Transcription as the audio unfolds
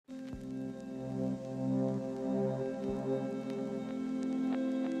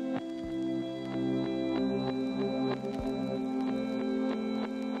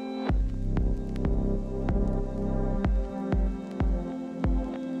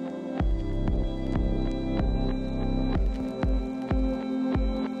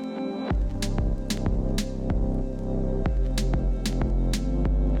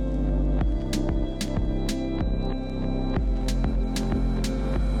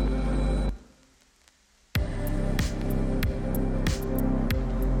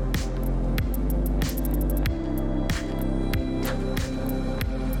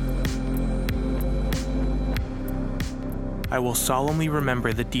will solemnly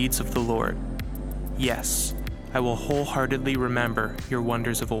remember the deeds of the Lord. Yes, I will wholeheartedly remember your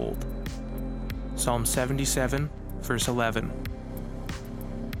wonders of old. Psalm 77, verse 11.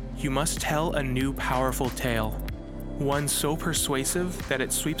 You must tell a new powerful tale, one so persuasive that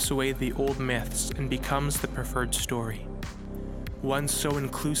it sweeps away the old myths and becomes the preferred story. One so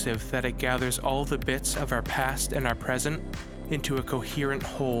inclusive that it gathers all the bits of our past and our present into a coherent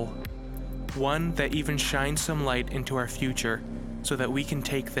whole. One that even shines some light into our future so that we can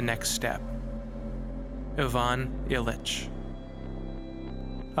take the next step. Ivan Illich.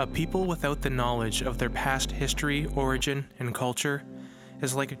 A people without the knowledge of their past history, origin, and culture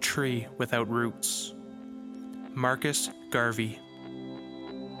is like a tree without roots. Marcus Garvey.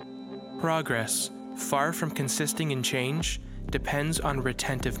 Progress, far from consisting in change, depends on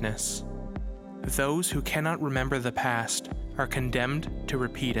retentiveness. Those who cannot remember the past are condemned to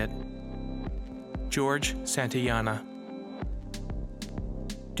repeat it. George Santayana.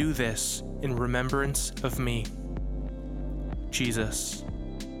 Do this in remembrance of me. Jesus.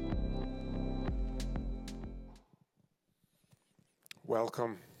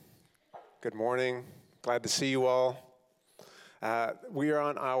 Welcome. Good morning. Glad to see you all. We are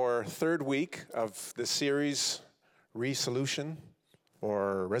on our third week of the series, Resolution,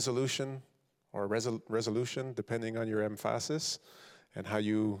 or Resolution, or Resolution, depending on your emphasis and how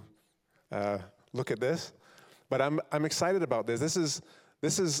you look at this. But I'm excited about this.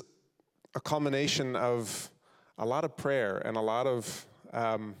 This is a culmination of a lot of prayer and a lot of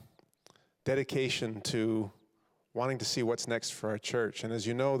dedication to wanting to see what's next for our church. And as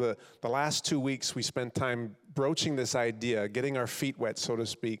you know, the last 2 weeks we spent time broaching this idea, getting our feet wet, so to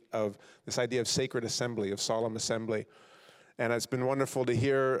speak, of this idea of sacred assembly, of solemn assembly. And it's been wonderful to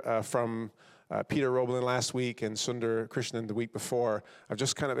hear from Peter Roblin last week and Sundar Krishnan the week before, of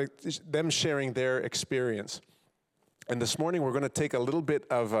just kind of them sharing their experience. And this morning we're going to take a little bit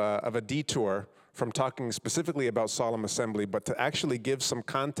of a detour from talking specifically about solemn assembly, but to actually give some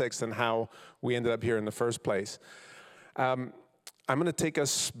context on how we ended up here in the first place. I'm going to take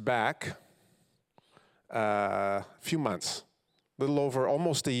us back a few months, a little over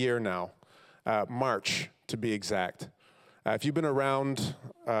almost a year now, March to be exact. If you've been around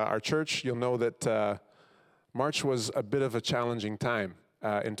our church, you'll know that March was a bit of a challenging time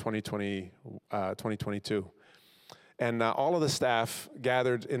in 2022. And all of the staff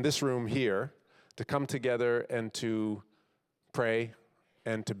gathered in this room here to come together and to pray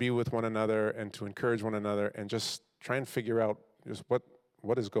and to be with one another and to encourage one another and just try and figure out just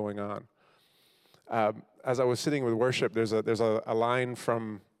what is going on. As I was sitting with worship, there's a line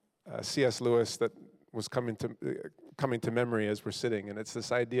from C.S. Lewis that was coming to memory as we're sitting, and it's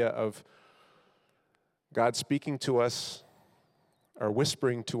this idea of God speaking to us or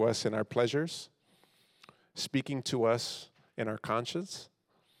whispering to us in our pleasures, speaking to us in our conscience,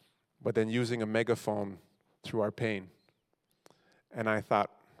 but then using a megaphone through our pain. And I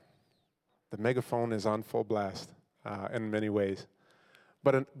thought, the megaphone is on full blast in many ways.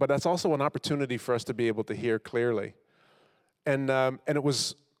 But that's also an opportunity for us to be able to hear clearly. And it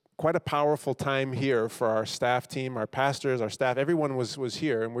was quite a powerful time here for our staff team, our pastors, our staff. Everyone was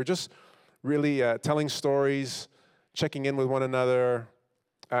here, and we're just really telling stories, checking in with one another,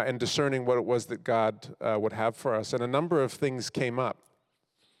 and discerning what it was that God would have for us. And a number of things came up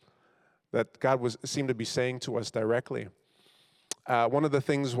that God seemed to be saying to us directly. One of the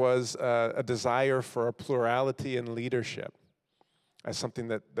things was a desire for a plurality in leadership as something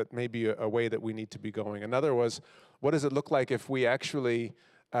that may be a way that we need to be going. Another was, what does it look like if we actually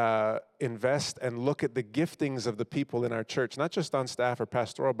invest and look at the giftings of the people in our church, not just on staff or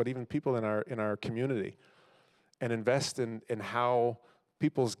pastoral, but even people in our community, and invest in how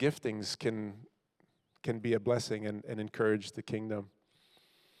people's giftings can be a blessing and encourage the kingdom.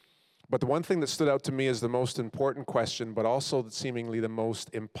 But the one thing that stood out to me as the most important question, but also seemingly the most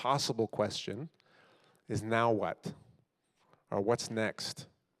impossible question, is now what? Or what's next?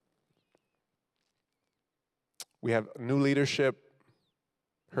 We have new leadership,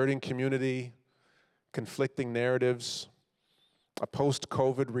 hurting community, conflicting narratives, a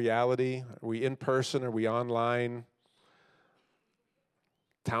post-COVID reality. Are we in person? Are we online?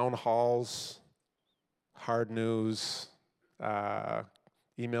 Town halls, hard news,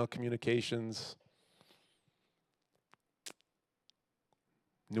 email communications,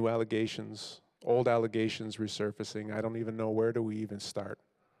 new allegations, old allegations resurfacing. I don't even know, where do we even start?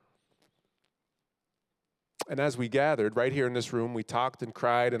 And as we gathered right here in this room, we talked and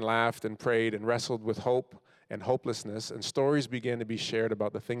cried and laughed and prayed and wrestled with hope and hopelessness, and stories began to be shared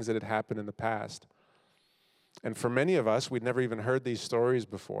about the things that had happened in the past. And for many of us, we'd never even heard these stories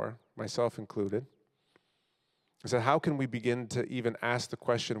before, myself included. I said, how can we begin to even ask the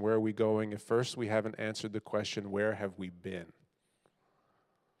question, where are we going, if first we haven't answered the question, where have we been?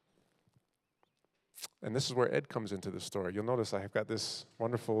 And this is where Ed comes into the story. You'll notice I have got this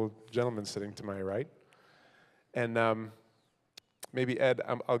wonderful gentleman sitting to my right. And maybe, Ed,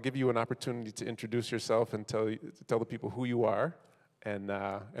 I'll give you an opportunity to introduce yourself and tell the people who you are and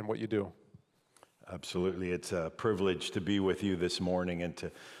what you do. Absolutely. It's a privilege to be with you this morning and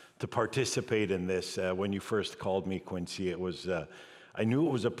to participate in this. When you first called me, Quincy, it was I knew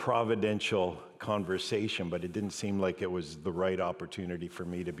it was a providential conversation, but it didn't seem like it was the right opportunity for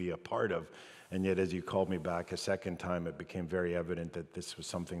me to be a part of. And yet, as you called me back a second time, it became very evident that this was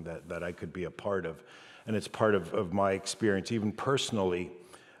something that I could be a part of. And it's part of my experience, even personally.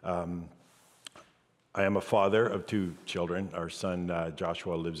 I am a father of 2 children. Our son,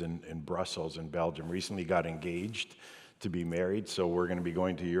 Joshua, lives in Brussels in Belgium. Recently got engaged to be married, so we're going to be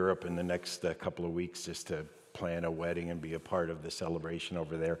going to Europe in the next couple of weeks just to plan a wedding and be a part of the celebration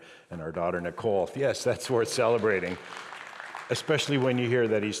over there. And our daughter, Nicole, yes, that's worth celebrating, especially when you hear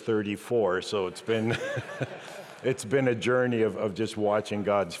that he's 34. So it's been it's been a journey of just watching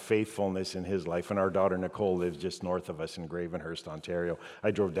God's faithfulness in his life. And our daughter, Nicole, lives just north of us in Gravenhurst, Ontario.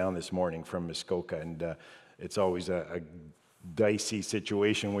 I drove down this morning from Muskoka, and it's always a dicey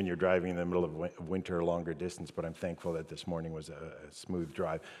situation when you're driving in the middle of winter or longer distance, but I'm thankful that this morning was a smooth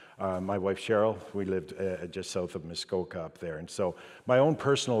drive. My wife, Cheryl, we lived just south of Muskoka up there. And so my own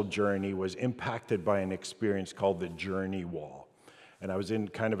personal journey was impacted by an experience called the Journey Wall. And I was in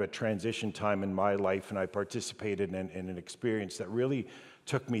kind of a transition time in my life, and I participated in an experience that really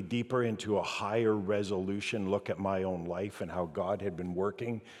took me deeper into a higher resolution look at my own life and how God had been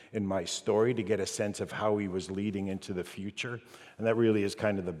working in my story to get a sense of how he was leading into the future. And that really is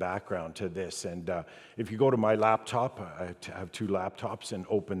kind of the background to this. And if you go to my laptop, I have 2 laptops, and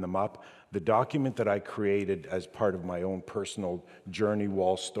open them up, the document that I created as part of my own personal Journey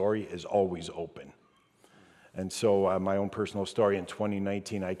Wall story is always open. And so my own personal story, in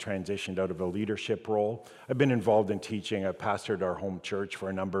 2019, I transitioned out of a leadership role. I've been involved in teaching. I pastored our home church for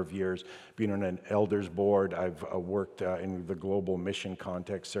a number of years, been on an elders board. I've worked in the global mission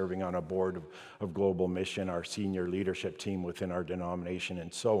context, serving on a board of global mission, our senior leadership team within our denomination,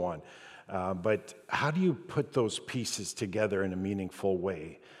 and so on. But how do you put those pieces together in a meaningful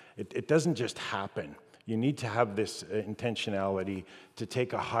way? It doesn't just happen. You need to have this intentionality to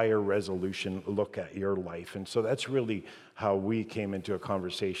take a higher resolution look at your life. And so that's really how we came into a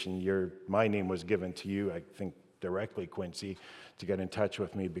conversation. My name was given to you, I think, directly, Quincy, to get in touch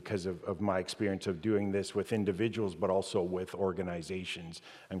with me because of my experience of doing this with individuals, but also with organizations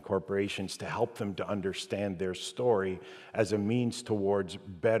and corporations to help them to understand their story as a means towards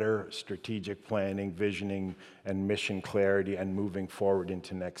better strategic planning, visioning, and mission clarity, and moving forward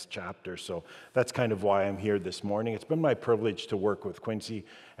into next chapter. So that's kind of why I'm here this morning. It's been my privilege to work with Quincy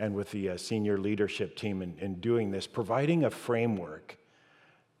and with the senior leadership team in doing this, providing a framework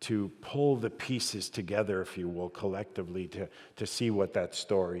to pull the pieces together, if you will, collectively to see what that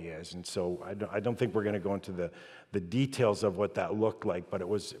story is. And so I don't think we're going to go into the details of what that looked like, but it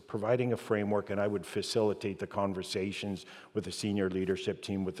was providing a framework, and I would facilitate the conversations with the senior leadership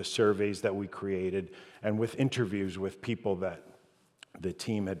team, with the surveys that we created, and with interviews with people that the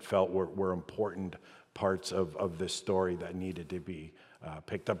team had felt were important parts of this story that needed to be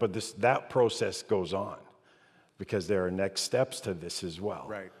picked up. But that process goes on, because there are next steps to this as well.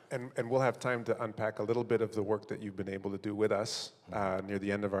 Right, and we'll have time to unpack a little bit of the work that you've been able to do with us near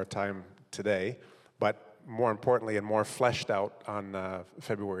the end of our time today, but more importantly and more fleshed out on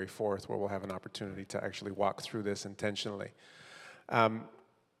February 4th, where we'll have an opportunity to actually walk through this intentionally. I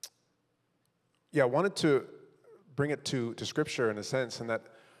wanted to bring it to Scripture in a sense, in that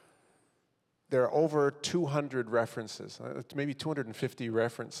there are over 200 references, maybe 250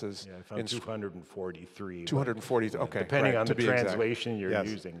 references. Yeah, I found 243. 240, okay. Depending on the translation exact. you're Yes.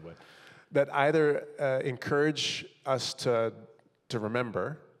 using. But that either encourage us to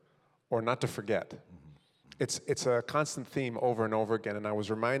remember or not to forget. Mm-hmm. It's a constant theme over and over again, and I was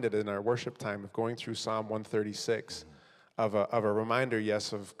reminded in our worship time of going through Psalm 136, of a reminder,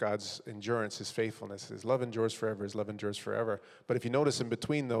 yes, of God's endurance, his faithfulness. His love endures forever, his love endures forever. But if you notice in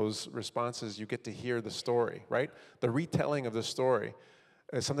between those responses, you get to hear the story, right? The retelling of the story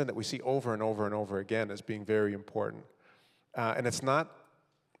is something that we see over and over and over again as being very important. And it's not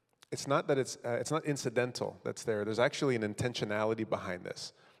incidental that's there. There's actually an intentionality behind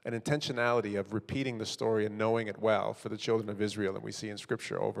this, an intentionality of repeating the story and knowing it well for the children of Israel, and we see in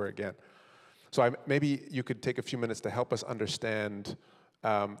Scripture over again. So maybe you could take a few minutes to help us understand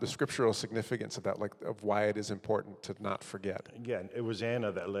the scriptural significance of that, like of why it is important to not forget. Again, it was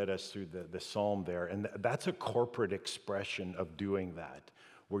Anna that led us through the psalm there, and that's a corporate expression of doing that,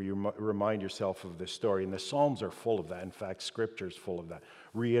 where you remind yourself of the story. And the Psalms are full of that. In fact, Scripture is full of that,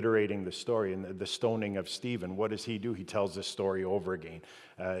 reiterating the story. And the stoning of Stephen, what does he do? He tells the story over again.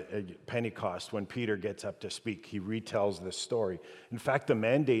 At Pentecost, when Peter gets up to speak, he retells the story. In fact, the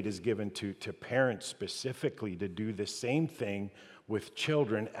mandate is given to parents specifically to do the same thing with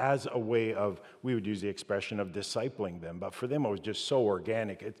children as a way of, we would use the expression of discipling them. But for them, it was just so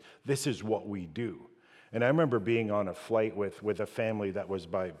organic. This is what we do. And I remember being on a flight with a family that was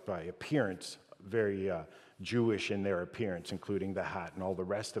by appearance very Jewish in their appearance, including the hat and all the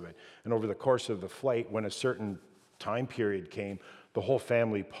rest of it. And over the course of the flight, when a certain time period came, the whole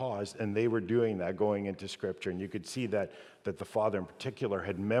family paused, and they were doing that, going into Scripture. And you could see that the father in particular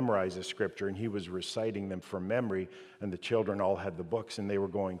had memorized the Scripture, and he was reciting them from memory, and the children all had the books, and they were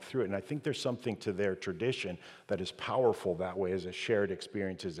going through it. And I think there's something to their tradition that is powerful that way as a shared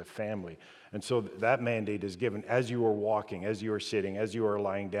experience as a family. And so that mandate is given as you are walking, as you are sitting, as you are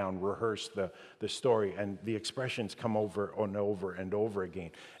lying down, rehearse the story, and the expressions come over and over and over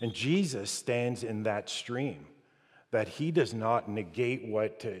again. And Jesus stands in that stream, that he does not negate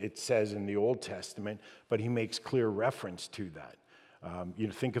what it says in the Old Testament, but he makes clear reference to that.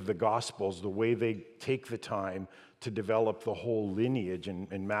 You think of the Gospels, the way they take the time to develop the whole lineage,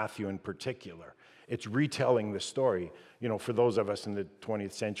 in Matthew in particular. It's retelling the story. For those of us in the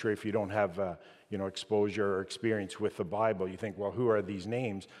 20th century, if you don't have exposure or experience with the Bible, you think, well, who are these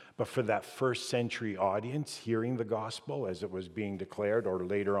names? But for that first century audience, hearing the gospel as it was being declared or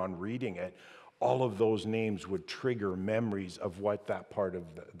later on reading it, all of those names would trigger memories of what that part of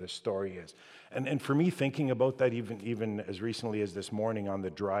the story is. And for me, thinking about that even as recently as this morning on the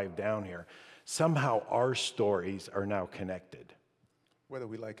drive down here, somehow our stories are now connected. Whether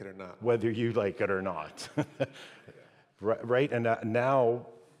we like it or not. Whether you like it or not. Right? And now,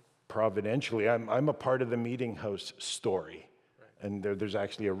 providentially, I'm a part of the Meeting House story. Right. And there's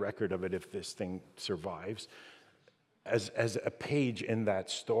actually a record of it if this thing survives, as a page in that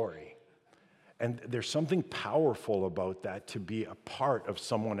story. And there's something powerful about that, to be a part of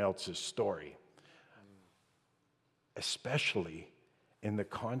someone else's story, especially in the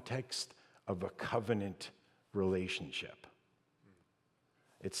context of a covenant relationship.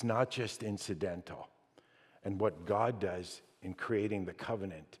 It's not just incidental. And what God does in creating the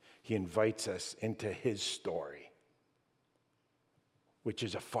covenant, he invites us into his story, which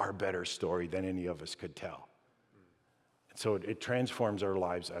is a far better story than any of us could tell. And so it transforms our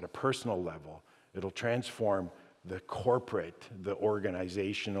lives at a personal level. It'll transform the corporate, the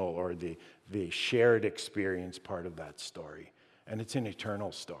organizational, or the shared experience part of that story. And it's an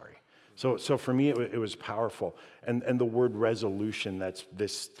eternal story. So for me, it was powerful. And the word resolution, that's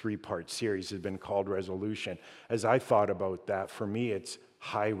this 3-part series has been called resolution. As I thought about that, for me, it's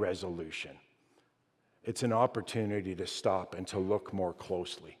high resolution. It's an opportunity to stop and to look more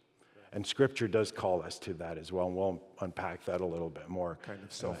closely. And Scripture does call us to that as well, and we'll unpack that a little bit more. Kind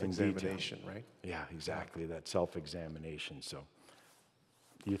of self-examination, right? Yeah, exactly, that self-examination. So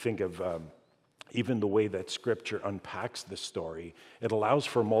you think of even the way that Scripture unpacks the story, it allows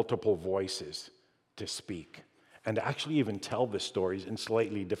for multiple voices to speak and actually even tell the stories in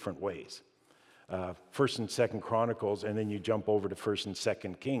slightly different ways. First and Second Chronicles, and then you jump over to First and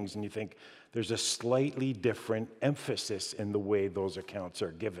Second Kings, and you think there's a slightly different emphasis in the way those accounts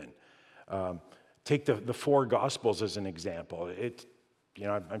are given. Take the 4 Gospels as an example.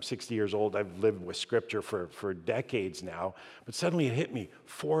 I'm 60 years old. I've lived with Scripture for decades now, but suddenly it hit me,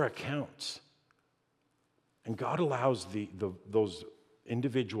 4 accounts. And God allows those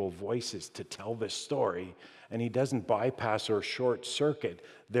individual voices to tell this story, and he doesn't bypass or short circuit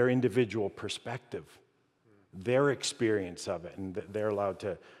their individual perspective, their experience of it, and they're allowed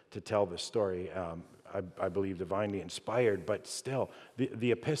to tell the story. I believe divinely inspired, but still,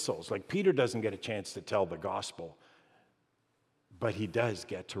 the epistles, like Peter doesn't get a chance to tell the gospel, but he does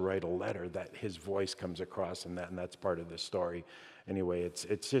get to write a letter that his voice comes across, and that's part of the story. Anyway,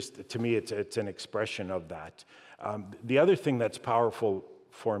 it's just, to me, it's an expression of that. The other thing that's powerful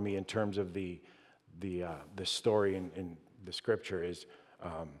for me in terms of the story in the Scripture is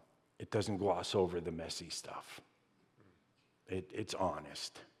it doesn't gloss over the messy stuff. It's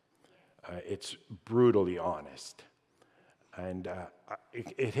honest. It's brutally honest. And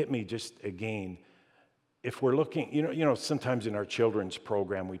it hit me just again, if we're looking, sometimes in our children's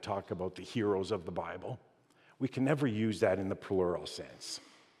program we talk about the heroes of the Bible. We can never use that in the plural sense.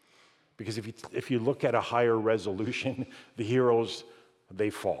 Because if you look at a higher resolution, the heroes, they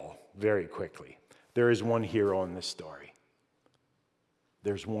fall very quickly. There is one hero in this story.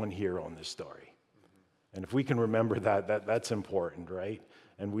 there's one hero in this story. And if we can remember that's important, right?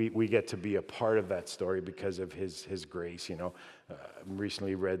 And we get to be a part of that story because of his grace. You know,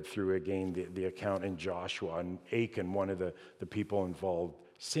 recently read through again the account in Joshua, and Achan, one of the people involved,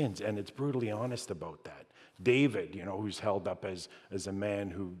 sins, and it's brutally honest about that. David, you know, who's held up as a man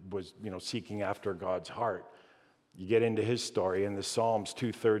who was, you know, seeking after God's heart. You get into his story, and the Psalms,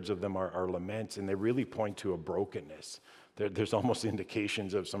 2/3 of them are laments, and they really point to a brokenness. There's almost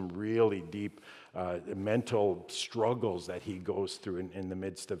indications of some really deep mental struggles that he goes through in the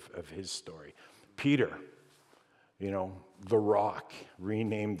midst of his story. Peter, you know, the Rock,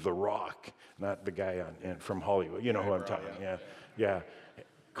 renamed the Rock, not the guy from Hollywood. You know who I'm talking about. Yeah.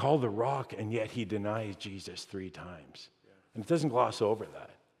 Called the Rock, and yet he denies Jesus 3 times. And it doesn't gloss over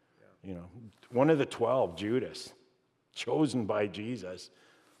that. You know, one of the 12, Judas, chosen by Jesus,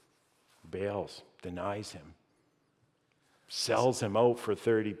 bails, denies him, sells him out for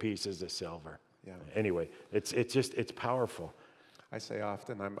 30 pieces of silver. Yeah. Anyway, it's powerful. I say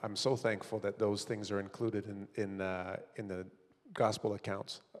often, I'm so thankful that those things are included in the gospel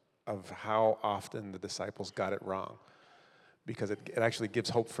accounts of how often the disciples got it wrong, because it actually gives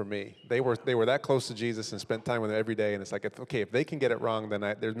hope for me. They were that close to Jesus and spent time with him every day, and it's like, if they can get it wrong, then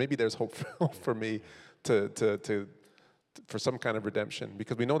there's hope for me for some kind of redemption,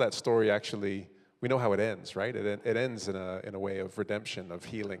 because we know that story actually. We know how it ends, right? It ends in a way of redemption, of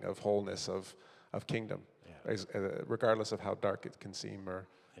healing, of wholeness, of kingdom, regardless of how dark it can seem.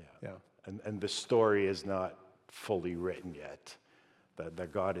 And the story is not fully written yet.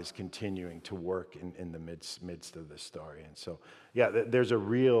 That God is continuing to work in the midst of the story. And so, there's a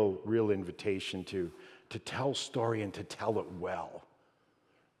real invitation to tell story and to tell it well.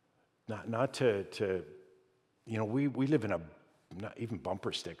 Not to you know, we live in not even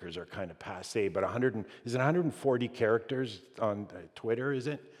bumper stickers are kind of passé, but 140 characters on Twitter, is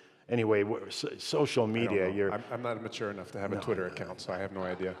it? Anyway, social media. I'm not mature enough to have a Twitter account, so I have no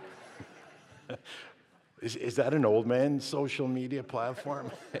idea. Is that an old man social media platform?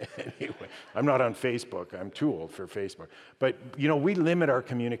 Anyway, I'm not on Facebook. I'm too old for Facebook. But, you know, we limit our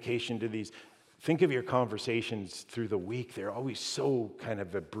communication to these. Think of your conversations through the week. They're always so kind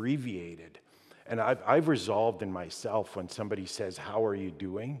of abbreviated. And I've resolved in myself, when somebody says, "How are you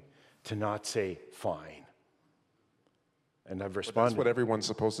doing?" to not say, "Fine." And I've responded. But that's what everyone's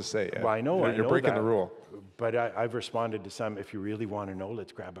supposed to say. Well, I know. You're breaking the rule. But I've responded to some, "If you really want to know,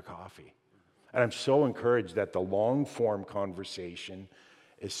 let's grab a coffee." And I'm so encouraged that the long-form conversation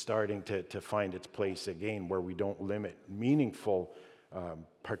is starting to find its place again, where we don't limit meaningful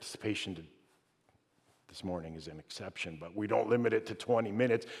participation to. This morning is an exception, but we don't limit it to 20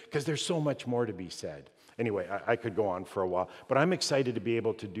 minutes because there's so much more to be said. Anyway, I could go on for a while, but I'm excited to be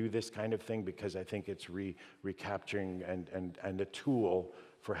able to do this kind of thing because I think it's recapturing and a tool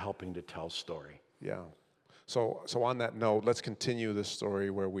for helping to tell story. Yeah. So on that note, let's continue this story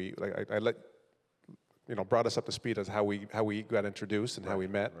where I brought us up to speed as how we got introduced and how we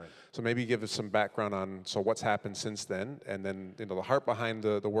met. Right. So maybe give us some background on what's happened since then, and then the heart behind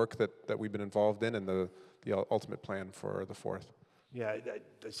the work that we've been involved in, and the ultimate plan for the Fourth. Yeah,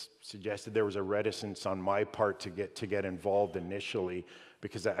 I suggested there was a reticence on my part to get involved initially,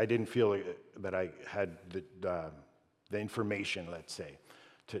 because I didn't feel that I had the information, let's say,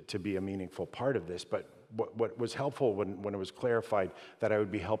 to be a meaningful part of this. But what was helpful when it was clarified that I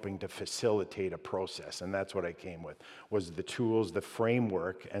would be helping to facilitate a process, and that's what I came with, was the tools, the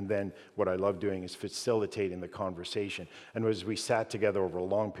framework, and then what I love doing is facilitating the conversation. And as we sat together over a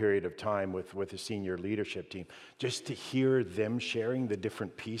long period of time with the senior leadership team, just to hear them sharing the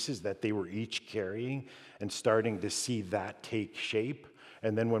different pieces that they were each carrying and starting to see that take shape.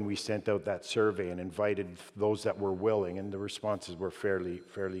 And then when we sent out that survey and invited those that were willing, and the responses were fairly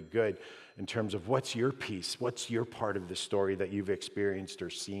good, in terms of what's your piece, what's your part of the story that you've experienced or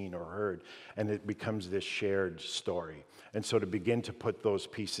seen or heard, and it becomes this shared story. And so to begin to put those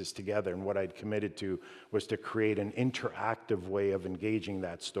pieces together, and what I'd committed to was to create an interactive way of engaging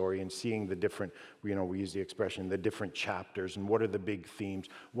that story and seeing the different, we use the expression, the different chapters, and what are the big themes,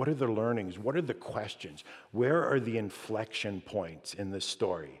 what are the learnings, what are the questions, where are the inflection points in the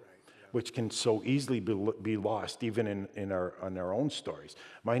story, which can so easily be lost even in our own stories.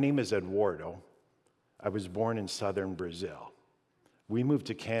 My name is Eduardo. I was born in southern Brazil. We moved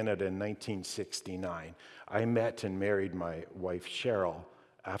to Canada in 1969. I met and married my wife, Cheryl,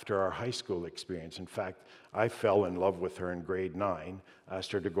 after our high school experience. In fact, I fell in love with her in grade 9,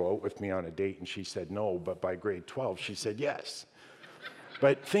 asked her to go out with me on a date, and she said no, but by grade 12, she said yes.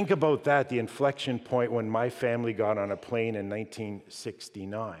 But think about that, the inflection point when my family got on a plane in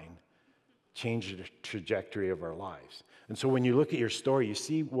 1969. change the trajectory of our lives. And so when you look at your story, you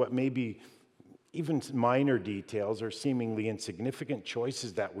see what maybe even minor details or seemingly insignificant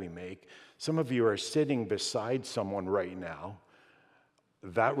choices that we make. Some of you are sitting beside someone right now.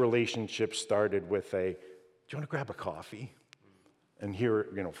 That relationship started with do you want to grab a coffee? And here,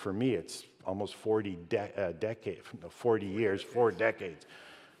 for me, it's almost 40 years, 4 decades.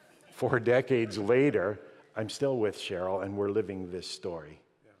 4 decades later, I'm still with Cheryl, and we're living this story,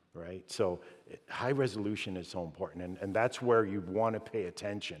 right? So high resolution is so important, and that's where you want to pay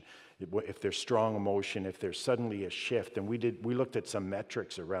attention. If there's strong emotion, if there's suddenly a shift, and we looked at some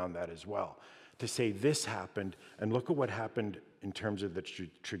metrics around that as well, to say this happened, and look at what happened in terms of the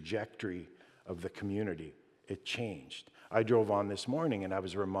trajectory of the community. It changed. I drove on this morning, and I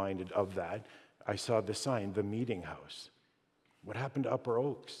was reminded of that. I saw the sign, the Meeting House. What happened to Upper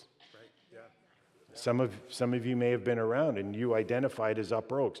Oaks? Some of you may have been around and you identified as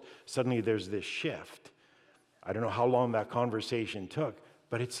Upper Oaks. Suddenly there's this shift. I don't know how long that conversation took,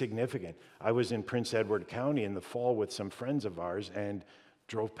 but it's significant. I was in Prince Edward County in the fall with some friends of ours and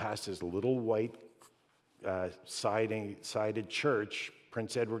drove past this little white sided church,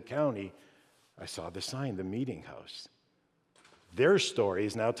 Prince Edward County. I saw the sign, the Meeting House. Their story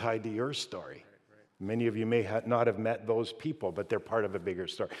is now tied to your story. Many of you may not have met those people, but they're part of a bigger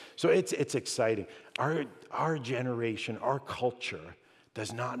story. So it's exciting. Our generation, our culture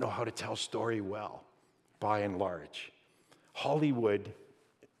does not know how to tell story well, by and large. Hollywood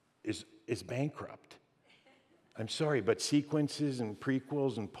is bankrupt. I'm sorry, but sequences and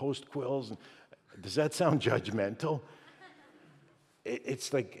prequels and postquels, does that sound judgmental?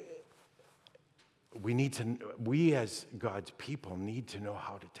 It's like we as God's people need to know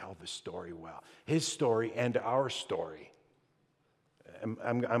how to tell the story well. His story and our story.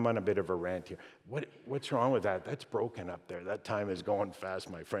 I'm on a bit of a rant here. What's wrong with that? That's broken up there. That time is going fast,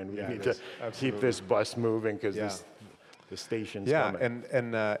 my friend. We need to keep this bus moving because the station's coming.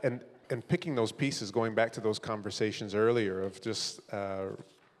 And picking those pieces, going back to those conversations earlier of just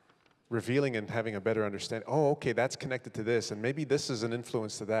revealing and having a better understanding. Oh, okay, that's connected to this, and maybe this is an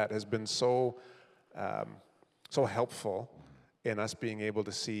influence to that, has been so helpful in us being able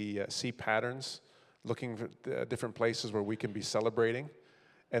to see patterns, looking for different places where we can be celebrating,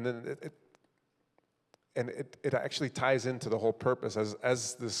 and then it actually ties into the whole purpose.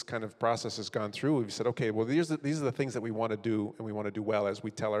 As this kind of process has gone through, we've said, okay, well, these are the things that we want to do, and we want to do well as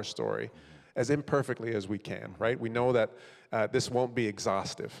we tell our story, as imperfectly as we can, right? We know that this won't be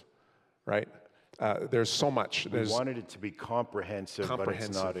exhaustive, right? There's so much. We wanted it to be comprehensive, but it's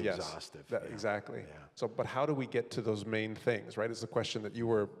not exhaustive. Exactly. Yeah. So, but how do we get to those main things, right? It's the question that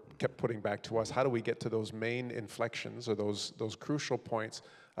you kept putting back to us. How do we get to those main inflections or those crucial points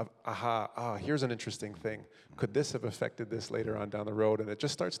of, here's an interesting thing. Could this have affected this later on down the road? And it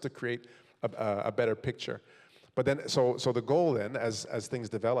just starts to create a better picture. But then, so the goal then, as things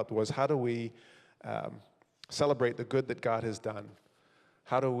developed, was how do we celebrate the good that God has done?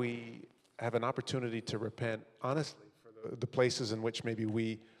 How do we have an opportunity to repent honestly for the places in which maybe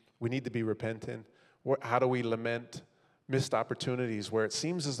we need to be repentant? How do we lament missed opportunities where it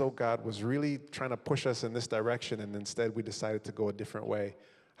seems as though God was really trying to push us in this direction and instead we decided to go a different way?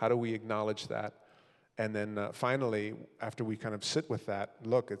 How do we acknowledge that? And then finally, after we kind of sit with that,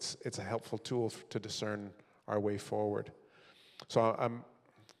 look, it's a helpful tool to discern our way forward. So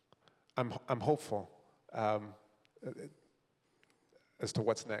I'm hopeful as to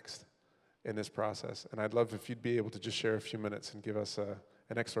what's next in this process. And I'd love if you'd be able to just share a few minutes and give us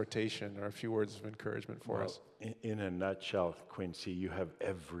an exhortation or a few words of encouragement for us. In a nutshell, Quincy, you have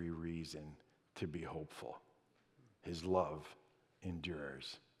every reason to be hopeful. His love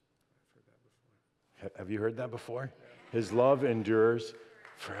endures. Have you heard that before? His love endures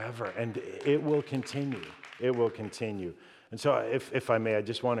forever, and it will continue. It will continue. And so if I may, I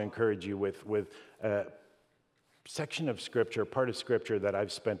just want to encourage you with section of Scripture, part of Scripture that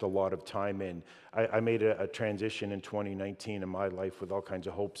I've spent a lot of time in. I made a transition in 2019 in my life with all kinds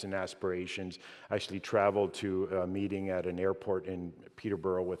of hopes and aspirations. I actually traveled to a meeting at an airport in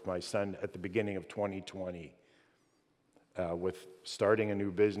Peterborough with my son at the beginning of 2020 with starting a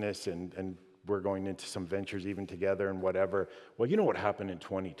new business, and we're going into some ventures even together and whatever. Well, you know what happened in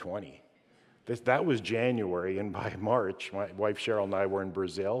 2020? That was January, and by March, my wife Cheryl and I were in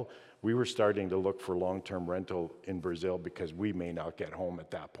Brazil. We were starting to look for long-term rental in Brazil because we may not get home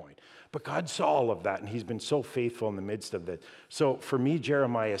at that point. But God saw all of that, and he's been so faithful in the midst of it. So for me,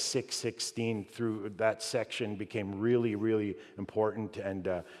 Jeremiah 6:16 through that section became really, really important.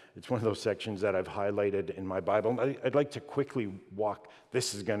 And It's one of those sections that I've highlighted in my Bible. I'd like to quickly walk.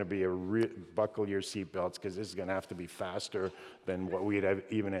 This is going to be buckle your seatbelts, because this is going to have to be faster than what we'd have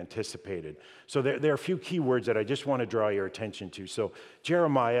even anticipated. So there are a few key words that I just want to draw your attention to. So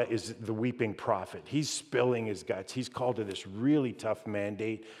Jeremiah is the weeping prophet. He's spilling his guts. He's called to this really tough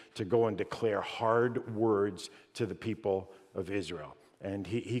mandate to go and declare hard words to the people of Israel. And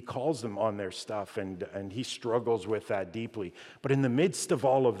he calls them on their stuff, and he struggles with that deeply. But in the midst of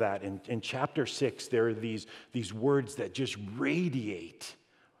all of that, in chapter 6, there are these words that just radiate.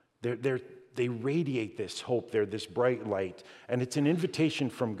 They radiate this hope. They're this bright light. And it's an invitation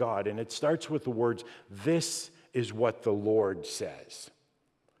from God. And it starts with the words, "This is what the Lord says."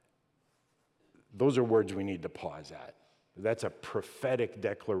 Those are words we need to pause at. That's a prophetic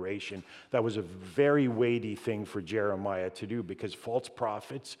declaration. That was a very weighty thing for Jeremiah to do, because false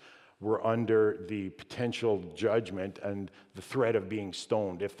prophets were under the potential judgment and the threat of being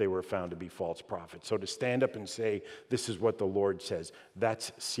stoned if they were found to be false prophets. So to stand up and say, "This is what the Lord says,"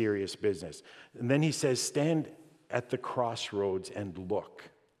 that's serious business. And then he says, "Stand at the crossroads and look."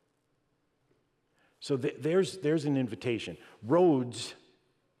 So there's an invitation. Roads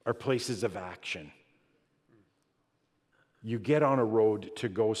are places of action. You get on a road to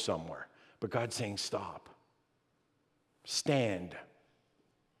go somewhere, but God's saying stop, stand.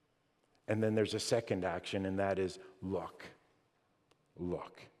 And then there's a second action, and that is look.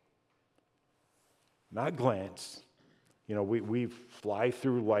 Look. Not glance. You know, we fly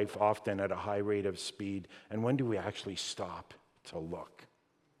through life often at a high rate of speed, and when do we actually stop to look?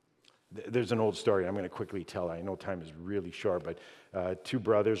 There's an old story I'm going to quickly tell. I know time is really short, but two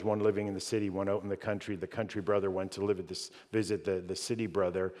brothers, one living in the city, one out in the country. The country brother went to visit the city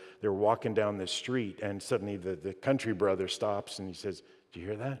brother. They were walking down the street, and suddenly the country brother stops, and he says, "Do you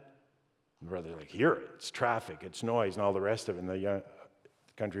hear that?" And the brother's like, "Hear it. It's traffic, it's noise," and all the rest of it. And the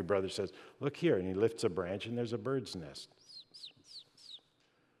country brother says, "Look here." And he lifts a branch, and there's a bird's nest.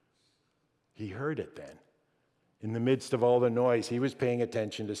 He heard it then. In the midst of all the noise, he was paying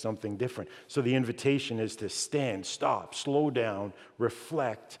attention to something different. So the invitation is to stand, stop, slow down,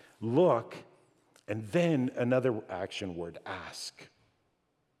 reflect, look, and then another action word, ask.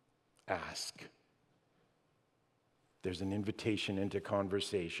 Ask. There's an invitation into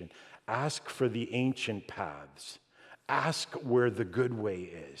conversation. Ask for the ancient paths. Ask where the good way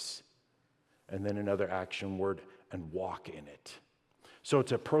is. And then another action word, and walk in it. So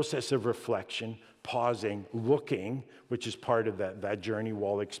it's a process of reflection, pausing, looking, which is part of that journey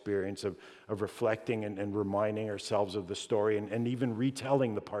wall experience of reflecting and reminding ourselves of the story, and even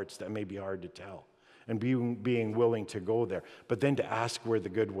retelling the parts that may be hard to tell, and being willing to go there. But then to ask where the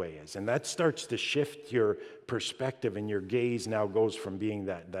good way is. And that starts to shift your perspective, and your gaze now goes from being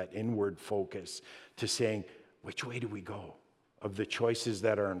that inward focus to saying, which way do we go? Of the choices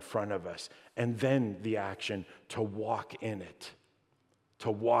that are in front of us. And then the action to walk in it. To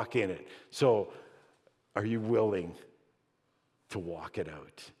walk in it. So, are you willing to walk it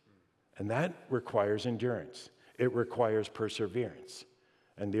out? And that requires endurance. It requires perseverance.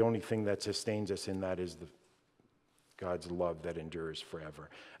 And the only thing that sustains us in that is God's love that endures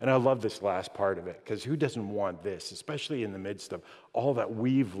forever. And I love this last part of it, because who doesn't want this, especially in the midst of all that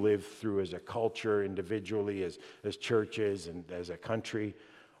we've lived through as a culture, individually, as churches, and as a country?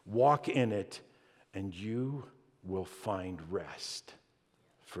 Walk in it, and you will find rest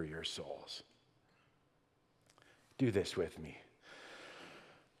for your souls. Do this with me.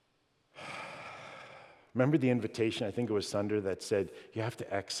 Remember the invitation, I think it was Sunder, that said you have to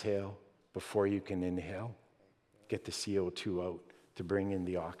exhale before you can inhale. Get the CO2 out to bring in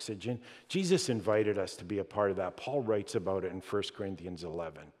the oxygen. Jesus invited us to be a part of that. Paul writes about it in 1 Corinthians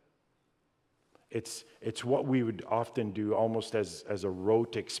 11. It's what we would often do almost as a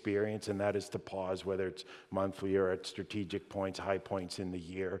rote experience, and that is to pause, whether it's monthly or at strategic points, high points in the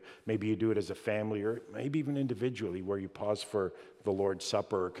year. Maybe you do it as a family, or maybe even individually, where you pause for the Lord's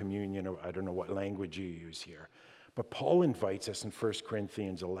Supper or communion, or I don't know what language you use here. But Paul invites us in 1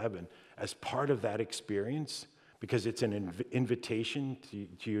 Corinthians 11 as part of that experience, because it's an invitation,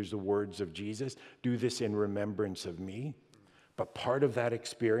 to use the words of Jesus, do this in remembrance of me. But part of that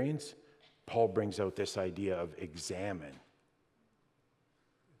experience, Paul brings out this idea of examine.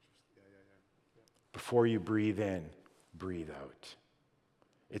 Before you breathe in, breathe out.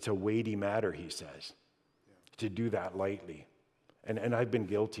 It's a weighty matter, he says, to do that lightly. And I've been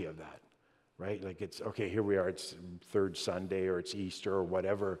guilty of that, right? Like it's, okay, here we are, it's third Sunday or it's Easter or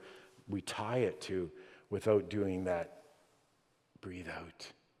whatever we tie it to, without doing that. Breathe out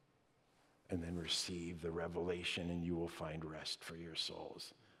and then receive the revelation, and you will find rest for your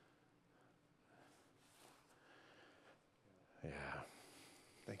souls. Yeah.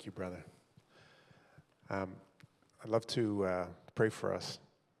 Thank you, brother. I'd love to pray for us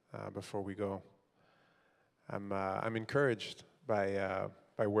before we go. I'm encouraged by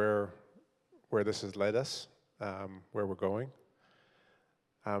where this has led us, where we're going.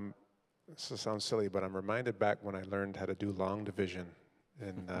 This sounds silly, but I'm reminded back when I learned how to do long division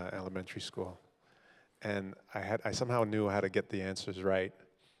in elementary school, and I somehow knew how to get the answers right,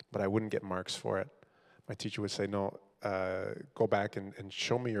 but I wouldn't get marks for it. My teacher would say, "No, go back and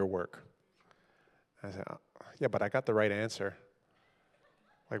show me your work." I said, "Yeah, but I got the right answer."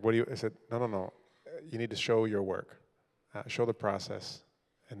 Like, what do you? I said, "No. You need to show your work, show the process,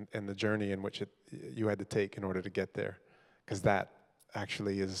 and the journey in which you had to take in order to get there, because that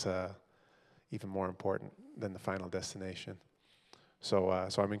actually is even more important than the final destination." So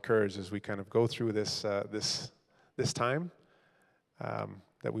I'm encouraged as we kind of go through this time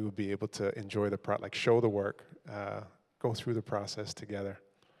that we would be able to enjoy show the work, go through the process together.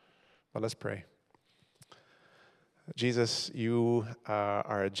 But let's pray. Jesus, you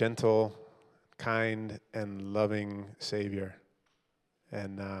are a gentle, kind, and loving Savior.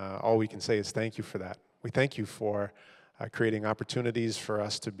 And all we can say is thank you for that. We thank you for creating opportunities for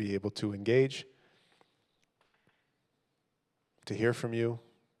us to be able to engage, to hear from you,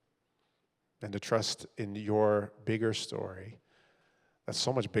 and to trust in your bigger story. That's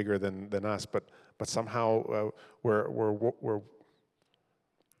so much bigger than us, but somehow we're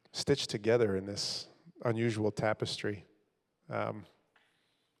stitched together in this unusual tapestry,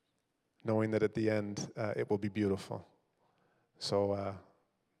 knowing that at the end it will be beautiful. So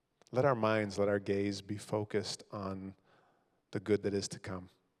let our minds, let our gaze be focused on the good that is to come,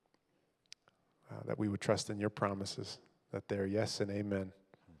 that we would trust in your promises, that they're yes and amen,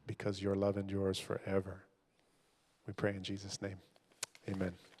 because your love endures forever. We pray in Jesus' name.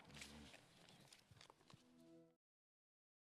 Amen.